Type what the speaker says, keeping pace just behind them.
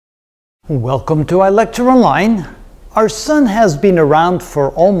Welcome to iLecture Online. Our sun has been around for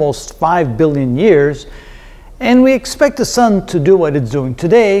almost 5 billion years, and we expect the sun to do what it's doing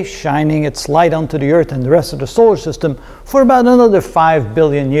today, shining its light onto the Earth and the rest of the solar system for about another 5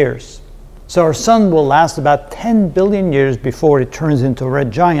 billion years. So our sun will last about 10 billion years before it turns into a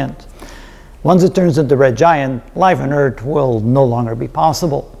red giant. Once it turns into a red giant, life on Earth will no longer be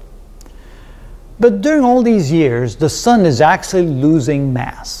possible. But during all these years, the sun is actually losing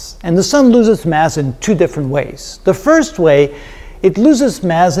mass. And the sun loses mass in two different ways. The first way, it loses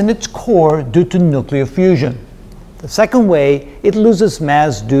mass in its core due to nuclear fusion. The second way, it loses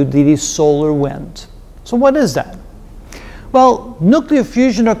mass due to the solar wind. So what is that? Well, nuclear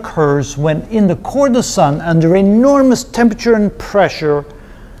fusion occurs when in the core of the sun, under enormous temperature and pressure,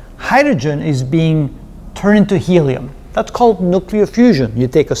 hydrogen is being turned into helium. That's called nuclear fusion. You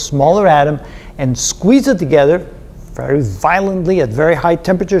take a smaller atom and squeeze it together very violently at very high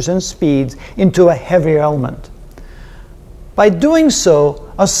temperatures and speeds into a heavier element. By doing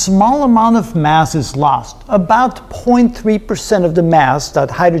so, a small amount of mass is lost. About 0.3% of the mass that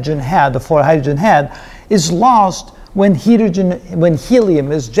hydrogen had, the four hydrogen had, is lost when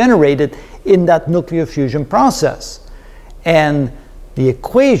helium is generated in that nuclear fusion process. And the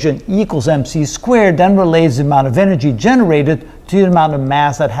equation E equals mc squared then relates the amount of energy generated to the amount of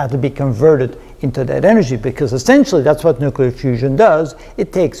mass that had to be converted into that energy, because essentially that's what nuclear fusion does.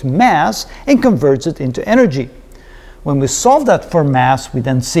 It takes mass and converts it into energy. When we solve that for mass, we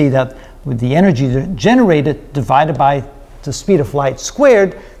then see that with the energy generated divided by the speed of light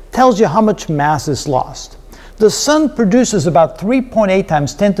squared tells you how much mass is lost. The sun produces about 3.8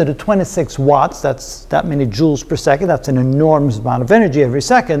 times 10 to the 26 watts. That's that many joules per second. That's an enormous amount of energy every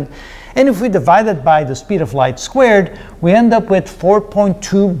second. And if we divide it by the speed of light squared, we end up with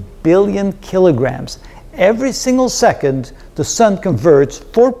 4.2 billion kilograms. Every single second, the sun converts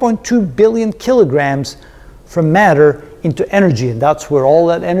 4.2 billion kilograms from matter into energy. And that's where all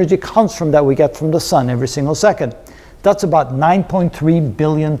that energy comes from that we get from the sun every single second. That's about 9.3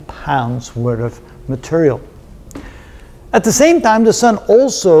 billion pounds worth of material. At the same time, the sun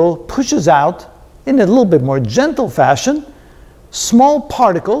also pushes out, in a little bit more gentle fashion, small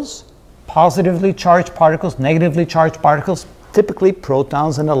particles, positively charged particles, negatively charged particles, typically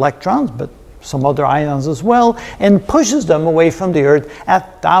protons and electrons, but some other ions as well, and pushes them away from the Earth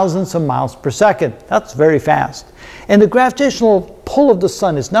at thousands of miles per second. That's very fast. And the gravitational pull of the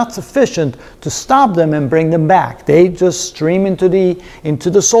sun is not sufficient to stop them and bring them back. They just stream into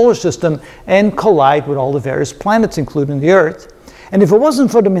the solar system and collide with all the various planets, including the Earth. And if it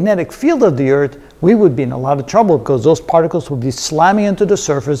wasn't for the magnetic field of the Earth, we would be in a lot of trouble, because those particles would be slamming into the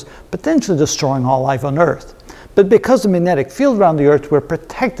surface, potentially destroying all life on Earth. But because the magnetic field around the Earth, we're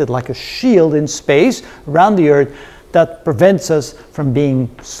protected like a shield in space around the Earth that prevents us from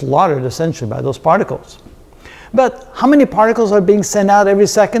being slaughtered essentially by those particles. But how many particles are being sent out every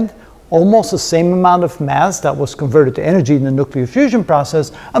second? Almost the same amount of mass that was converted to energy in the nuclear fusion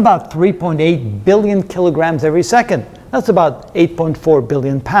process, about 3.8 billion kilograms every second. That's about 8.4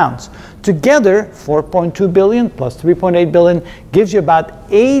 billion pounds. Together, 4.2 billion plus 3.8 billion gives you about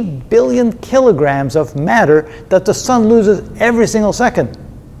 8 billion kilograms of matter that the sun loses every single second.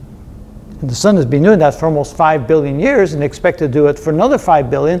 And the sun has been doing that for almost 5 billion years and expected to do it for another 5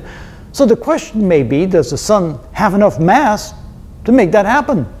 billion. So the question may be, does the sun have enough mass to make that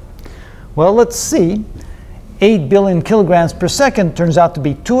happen? Well, let's see. 8 billion kilograms per second turns out to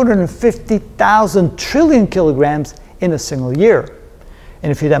be 250,000 trillion kilograms in a single year.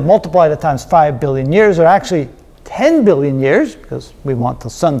 And if you then multiply that times 5 billion years, or actually 10 billion years, because we want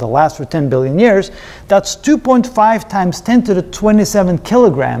the sun to last for 10 billion years, that's 2.5 times 10 to the 27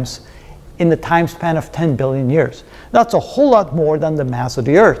 kilograms in the time span of 10 billion years. That's a whole lot more than the mass of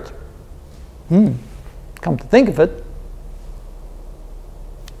the Earth. Come to think of it,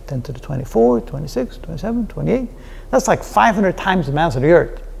 10 to the 24, 26, 27, 28, that's like 500 times the mass of the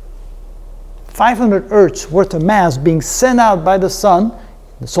Earth. 500 Earths worth of mass being sent out by the sun,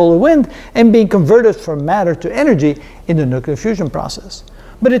 the solar wind, and being converted from matter to energy in the nuclear fusion process.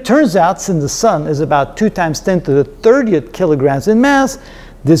 But it turns out, since the sun is about 2 times 10 to the 30th kilograms in mass,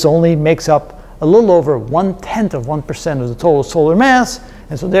 this only makes up a little over 1/10 of 1% of the total solar mass,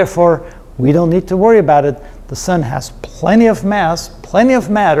 and so therefore we don't need to worry about it. The sun has plenty of mass, plenty of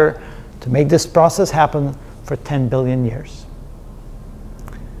matter to make this process happen for 10 billion years.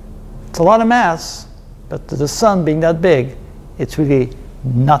 It's a lot of mass, but to the sun being that big, it's really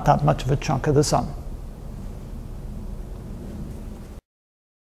not that much of a chunk of the sun.